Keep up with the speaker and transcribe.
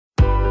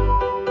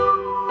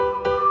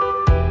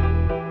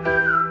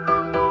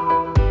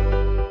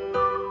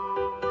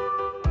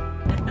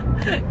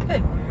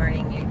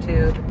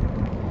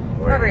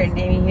Robert and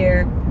Aimee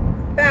here,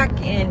 back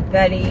in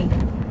Betty.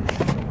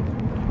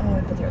 Oh,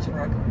 I thought there was a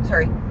rock.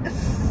 Sorry.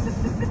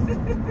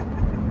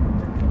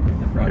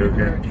 You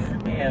okay?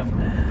 I am.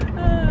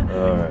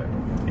 Alright.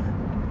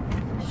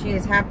 She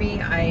is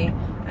happy. I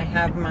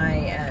have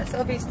my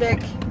selfie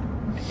stick.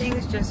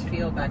 Things just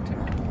feel back to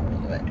normal a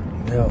little bit.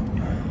 Yeah.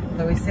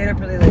 Though we stayed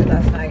up really late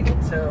last night,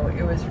 and so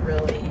it was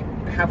really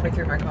halfway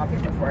through my coffee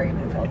before I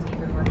even felt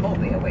even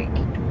remotely awake.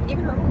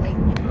 Even remotely.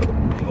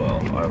 Well,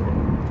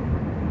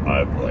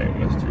 I blame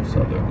Mr.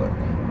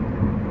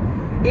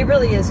 Sutherland. It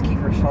really is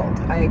Kiefer's fault.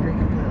 I agree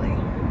completely.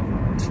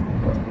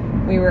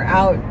 We were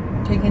out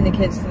taking the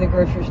kids to the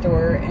grocery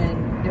store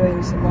and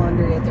doing some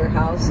laundry at their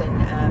house, and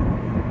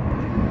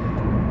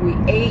we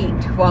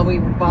ate while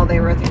they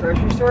were at the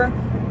grocery store.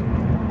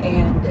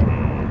 And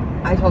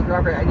I told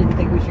Robert I didn't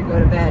think we should go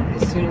to bed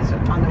as soon as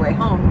on the way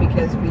home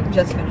because we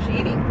just finished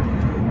eating.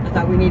 I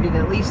thought we needed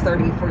at least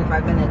 30,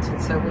 45 minutes,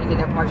 and so we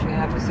ended up watching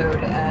an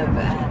episode of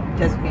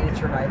Designated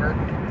Survivor.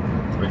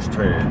 Which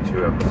turned into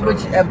 2 episodes.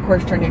 Which, of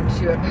course, turned into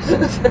 2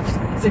 episodes of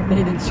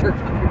Designated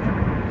Survivor.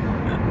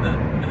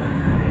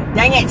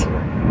 Dang it!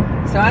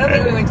 So I don't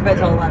think we went to bed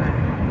till 11.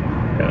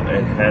 Yeah,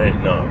 and had it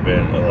not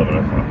been 11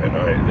 o'clock at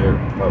night, there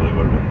probably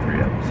would have been 3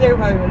 episodes. There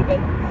probably would have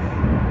been.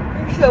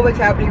 There's so much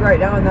happening right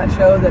now in that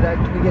show that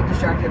we get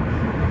distracted.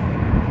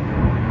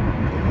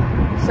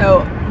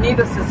 So,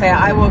 needless to say,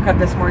 I woke up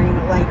this morning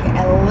like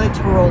a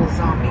literal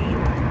zombie.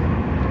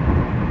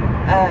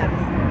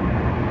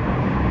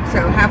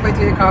 So halfway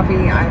through the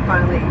coffee, I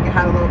finally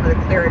had a little bit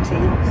of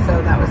clarity,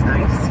 so that was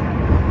nice.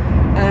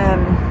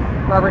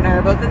 Robert and I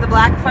are both in the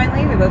black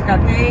finally. We both got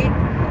paid.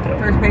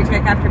 First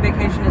paycheck after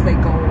vacation is a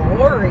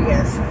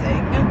glorious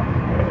thing.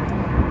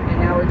 And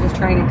now we're just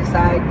trying to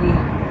decide.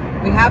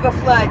 We have a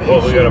flood issue.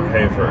 Well, we gotta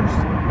pay first.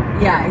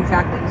 Yeah,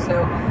 exactly.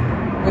 So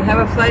we have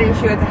a flood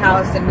issue at the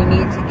house, and we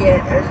need to get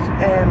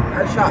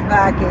our shop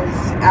vac is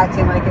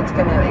acting like it's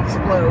going to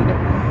explode.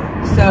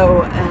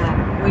 So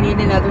we need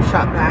another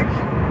shop vac,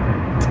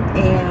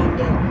 and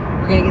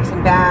we're going to get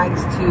some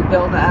bags to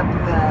build up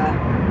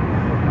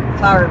the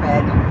flower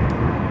bed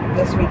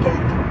this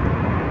weekend.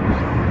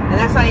 And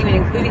that's not even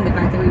including the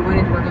fact that we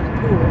wanted to work on the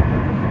pool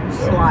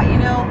slot. You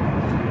know,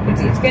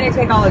 it's going to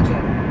take all of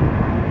June.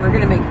 We're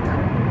going to make it though.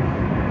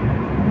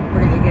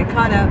 We're going to get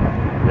caught up.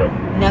 Yep.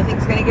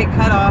 Nothing's going to get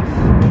cut off.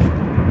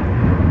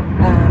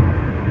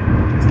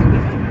 It's going to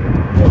be fun.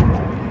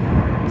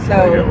 So,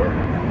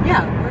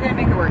 yeah, we're going to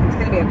make it work. It's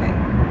going to be okay.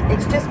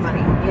 It's just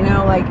money, you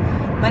know, like,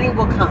 money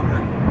will come.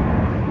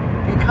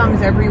 It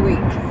comes every week.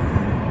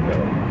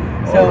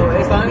 So,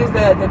 as long as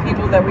the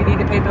people that we need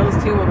to pay bills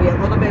to will be a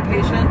little bit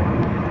patient,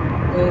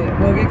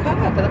 we'll get caught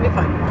up. It'll be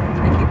fine.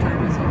 I keep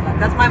telling myself that.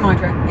 That's my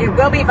mantra. It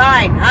will be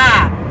fine.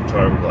 Ah!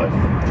 Charmed life.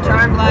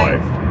 Charmed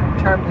life.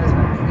 Charmed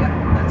husband. Yeah,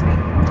 that's me.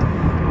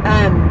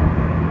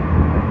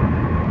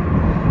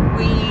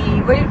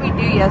 What did we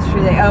do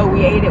yesterday? Oh,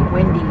 we ate at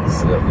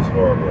Wendy's. That was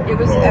horrible. It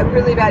was a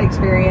really bad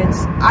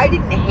experience. I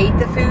didn't hate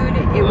the food.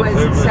 It was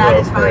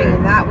satisfying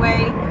in that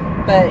way,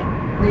 but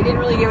they didn't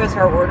really give us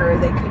our order.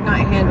 They could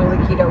not handle the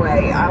keto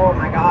way. Oh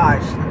my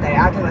gosh. They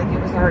acted like it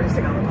was the hardest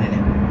thing on the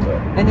planet.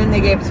 Yeah. And then they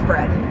gave us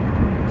bread.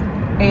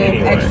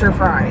 And extra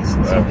fries.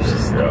 So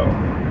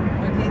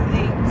okay,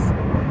 thanks.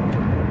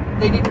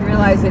 They didn't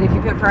realize that if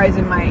you put fries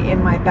in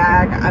my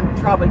bag, I'm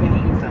probably going to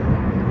eat them.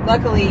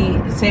 Luckily,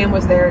 Sam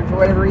was there, and for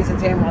whatever reason,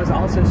 Sam was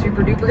also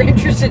super duper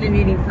interested in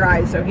eating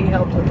fries, so he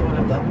helped with one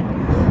of them.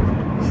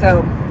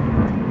 So,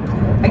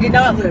 I did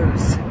not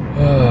lose.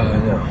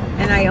 No.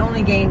 And I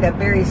only gained a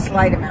very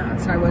slight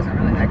amount, so I wasn't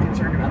really that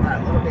concerned about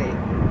that a little bit.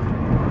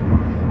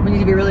 We need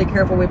to be really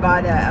careful. We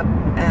bought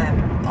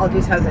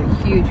Aldi's has a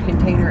huge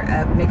container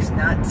of mixed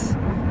nuts.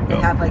 They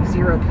have like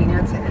 0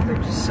 peanuts in it. They're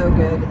just so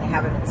good, and they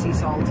have them in sea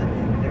salt,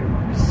 and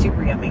they're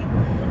super yummy.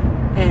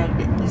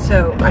 And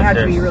so I have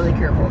to be really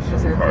careful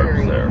because they're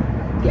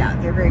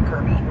they're very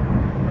carby.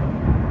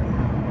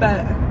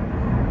 But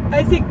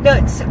I think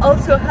nuts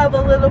also have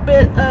a little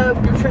bit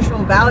of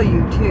nutritional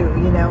value too,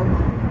 you know.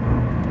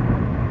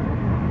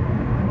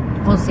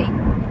 We'll see.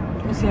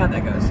 We'll see how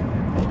that goes.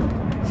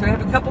 So we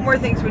have a couple more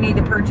things we need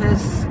to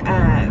purchase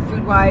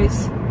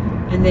food-wise,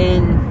 and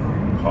then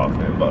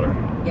coffee and butter.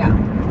 Yeah,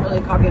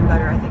 really coffee and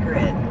butter I think are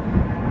it.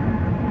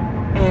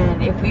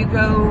 And if we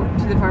go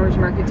to the farmer's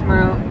market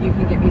tomorrow, you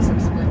can get me some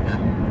Splenda.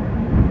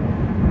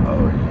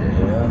 Oh,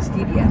 yeah.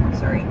 Stevia,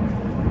 sorry.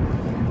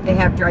 They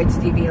have dried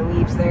stevia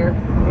leaves there.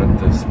 With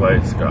the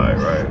spice guy,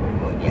 right?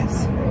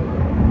 Yes.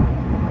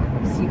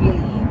 Stevia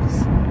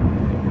leaves.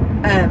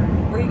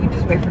 Or you can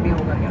just wait for me and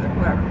we'll go together.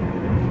 Whatever.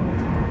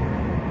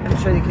 I'm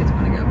sure the kids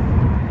want to go.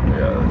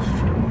 Yeah, that's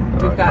true.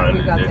 We've got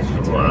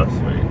them last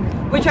week.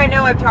 Which I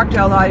know I've talked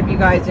to a lot of you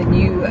guys, and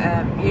you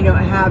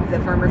don't have the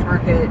farmer's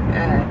market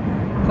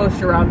close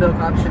to raw milk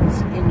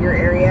options in your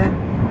area,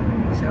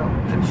 so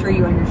I'm sure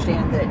you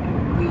understand that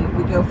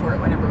we go for it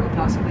whenever we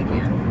possibly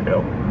can.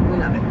 Yep. We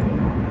love it.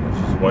 It's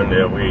just one day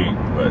a week,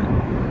 but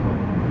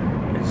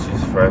it's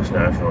just fresh,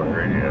 natural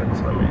ingredients.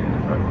 I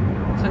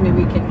mean, something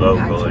we can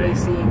actually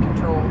see and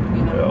control,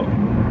 you know.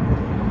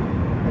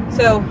 Yep.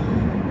 So,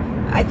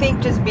 I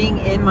think just being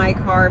in my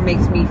car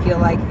makes me feel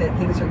like that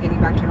things are getting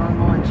back to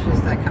normal, and it's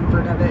just that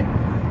comfort of it.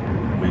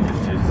 We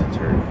just use the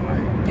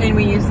turnpike. And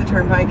we use the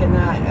turnpike and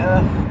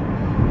that.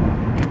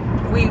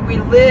 We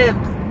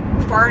lived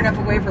far enough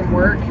away from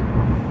work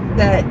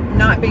that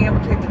not being able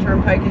to take the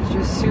turnpike is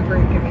just super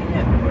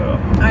inconvenient. Yeah.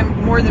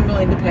 I'm more than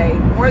willing to pay.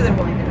 More than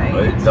willing to pay.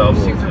 It It's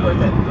doubles super worth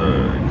it.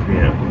 the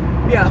commute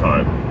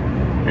time,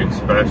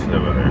 especially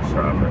when there's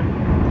traffic.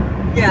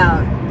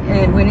 Yeah,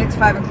 and when it's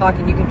 5 o'clock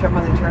and you can jump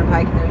on the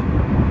turnpike and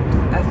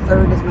there's a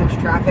third as much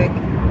traffic,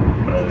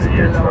 And then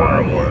you're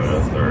traveling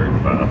a third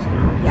faster.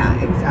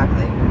 Yeah,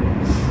 exactly.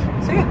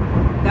 So yeah,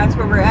 that's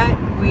where we're at.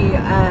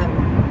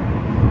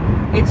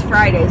 It's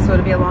Friday, so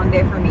it'll be a long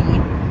day for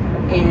me.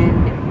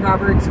 And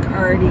Robert's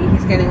already,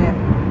 he's gonna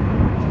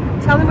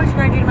tell them what you're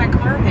gonna do to my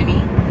car, honey.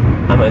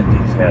 I'm gonna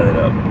detail it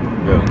up.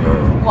 Go.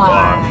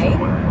 Why?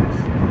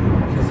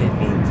 Because it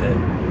needs it.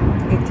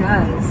 It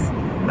does.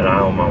 And I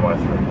owe my wife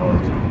an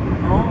apology.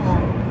 Oh,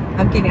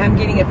 I'm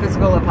getting a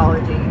physical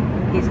apology.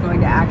 He's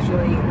going to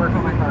actually work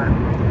on my car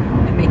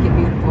and make it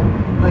beautiful,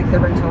 like the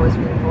rental was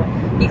beautiful.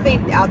 He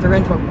cleaned out the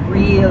rental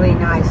really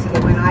nice, so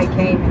that when I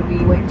came and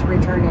we went to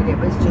return it, it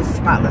was just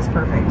spotless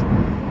perfect.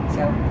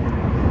 So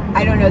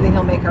I don't know that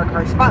he'll make our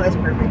car spotless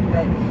perfect,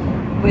 but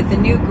with the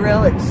new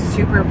grill, it's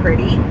super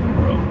pretty,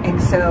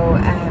 and so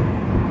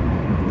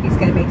he's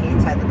going to make the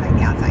inside look like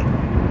the outside.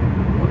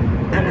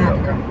 I'm a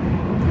happy girl.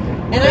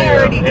 And I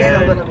already did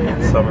a little bit of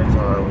it.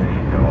 Summertime, we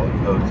need all the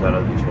coats out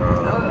of the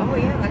trunk. Oh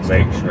yeah, that's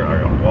Make sure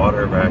I got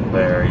water back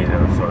there,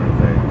 sort of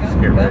thing.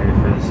 Just get ready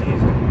for the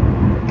season.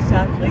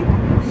 exactly.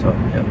 So,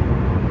 yeah.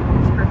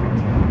 It's perfect.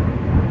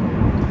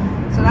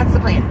 So that's the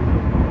plan.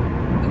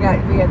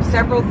 We have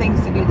several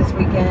things to do this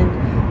weekend.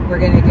 We're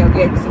going to go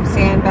get some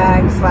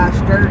sandbags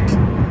 / dirt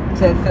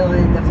to fill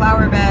in the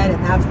flower bed,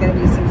 and that's going to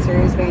be some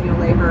serious manual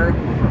labor.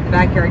 The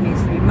backyard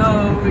needs to be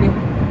mowed. We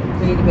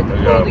need to put the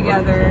pool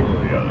together.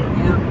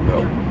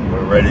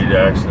 We're ready to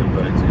actually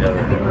put it together.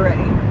 I think we're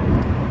ready.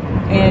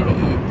 And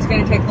it's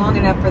going to take long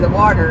enough for the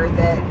water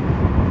that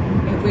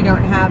if we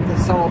don't have the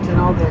salt and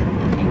all the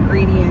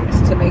ingredients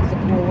to make the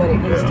pool what it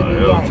needs to be,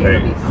 it'll be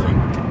fine.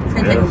 It's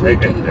going to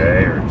take a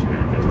day or two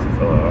just to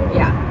fill it out.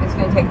 Yeah, it's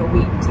going to take a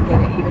week to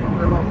get it even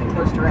remotely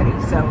close to ready.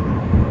 So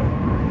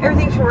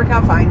everything should work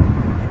out fine.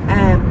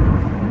 And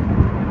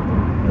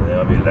then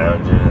I'll be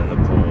lounging in the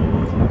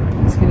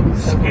pool. It's going to be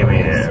so skimming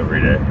it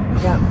every day.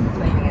 Yep,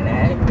 cleaning it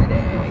every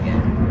day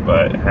again.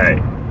 But hey,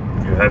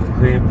 you have to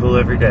clean your pool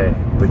every day,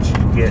 but you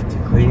get to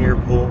clean your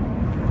pool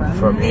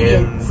from the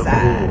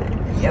inside. The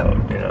pool. Yep. So,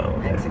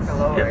 it's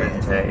glorious. give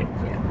and take.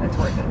 Yeah, that's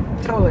worth it.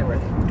 Totally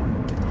worth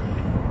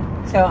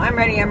it. So I'm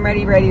ready to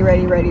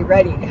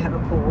have a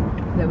pool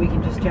that we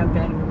can just jump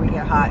in when we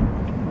get hot.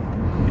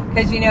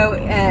 Because,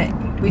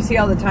 we see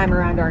all the time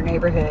around our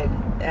neighborhood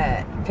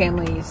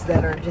families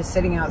that are just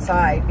sitting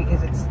outside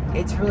because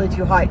it's really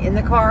too hot in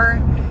the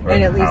car,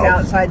 and at least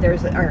outside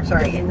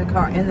in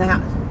the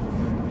house.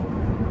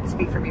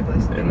 Speak for me,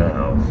 please. In the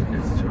house,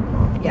 it's too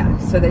hot. Yeah,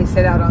 so they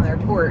sit out on their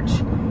porch,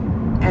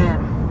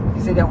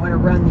 because they don't want to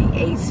run the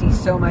AC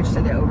so much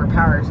that it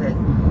overpowers it.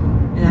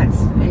 And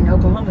that's in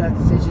Oklahoma.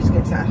 It just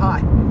gets that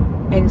hot,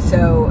 and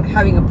so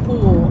having a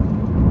pool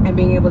and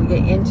being able to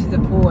get into the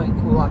pool and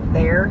cool off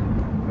there,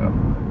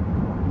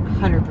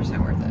 100%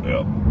 worth it.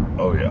 Yeah.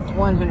 Oh yeah.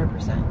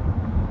 100%.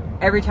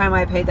 Every time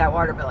I paid that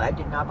water bill, it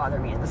did not bother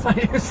me in the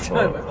slightest.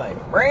 I was like,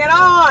 bring it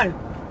on,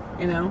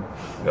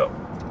 Yep.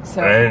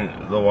 So,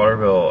 and the water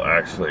bill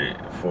actually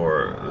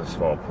for the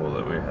small pool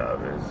that we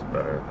have is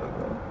better than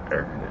the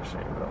air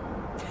conditioning bill.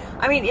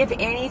 I mean, if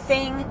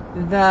anything,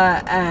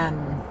 the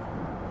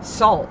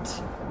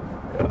salt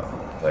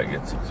that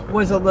gets expensive.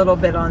 was a little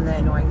bit on the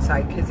annoying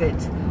side because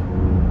it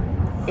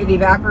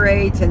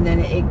evaporates and then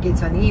it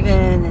gets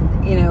uneven, and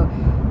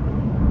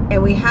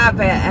and we have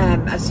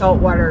a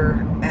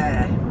saltwater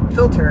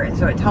filter, and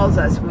so it tells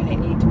us when it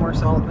needs more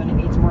salt, when it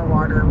needs more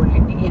water, when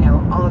it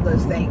all of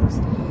those things.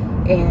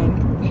 And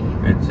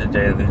it's a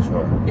daily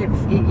chore. It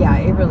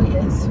really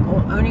is.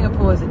 Owning a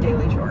pool is a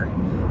daily chore,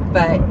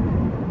 but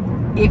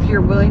if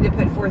you're willing to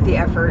put forth the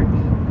effort,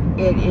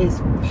 it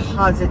is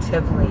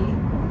positively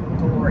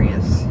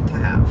glorious to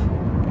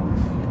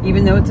have.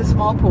 Even though it's a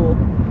small pool,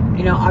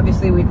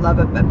 obviously we'd love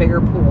a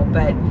bigger pool,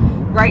 but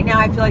right now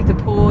I feel like the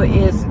pool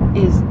is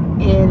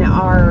in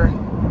our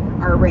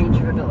range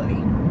of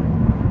ability.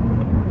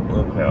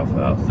 We'll pay off the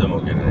house, then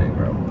we'll get an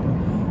in-ground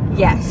pool.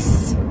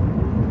 Yes.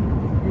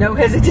 No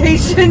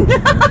hesitation.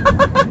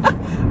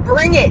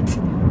 Bring it.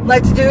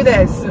 Let's do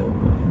this.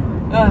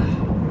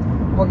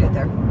 We'll get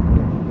there.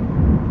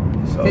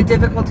 So, the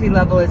difficulty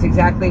level is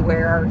exactly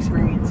where our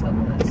experience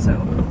level is, so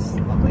it's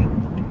lovely.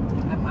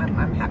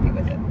 I'm happy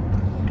with it.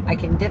 I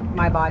can dip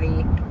my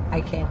body.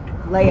 I can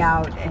lay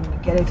out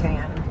and get a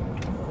tan.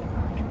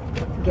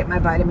 Get my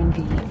vitamin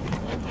D.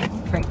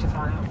 Frank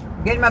Tufano.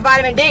 I'm getting my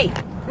vitamin D.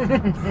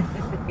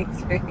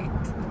 It's great.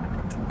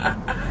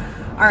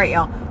 All right,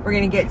 y'all. We're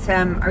going to get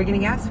some... Are we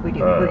getting gas? We do.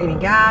 We're getting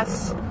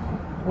gas.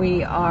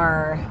 We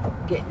are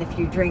getting a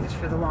few drinks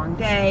for the long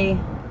day.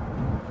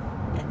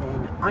 And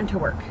then on to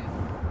work.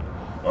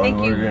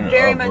 Thank you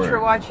very much for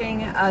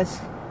watching us.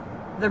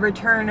 The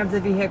return of the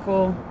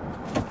vehicle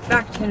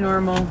back to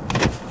normal.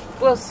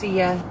 We'll see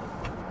ya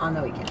on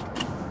the weekend.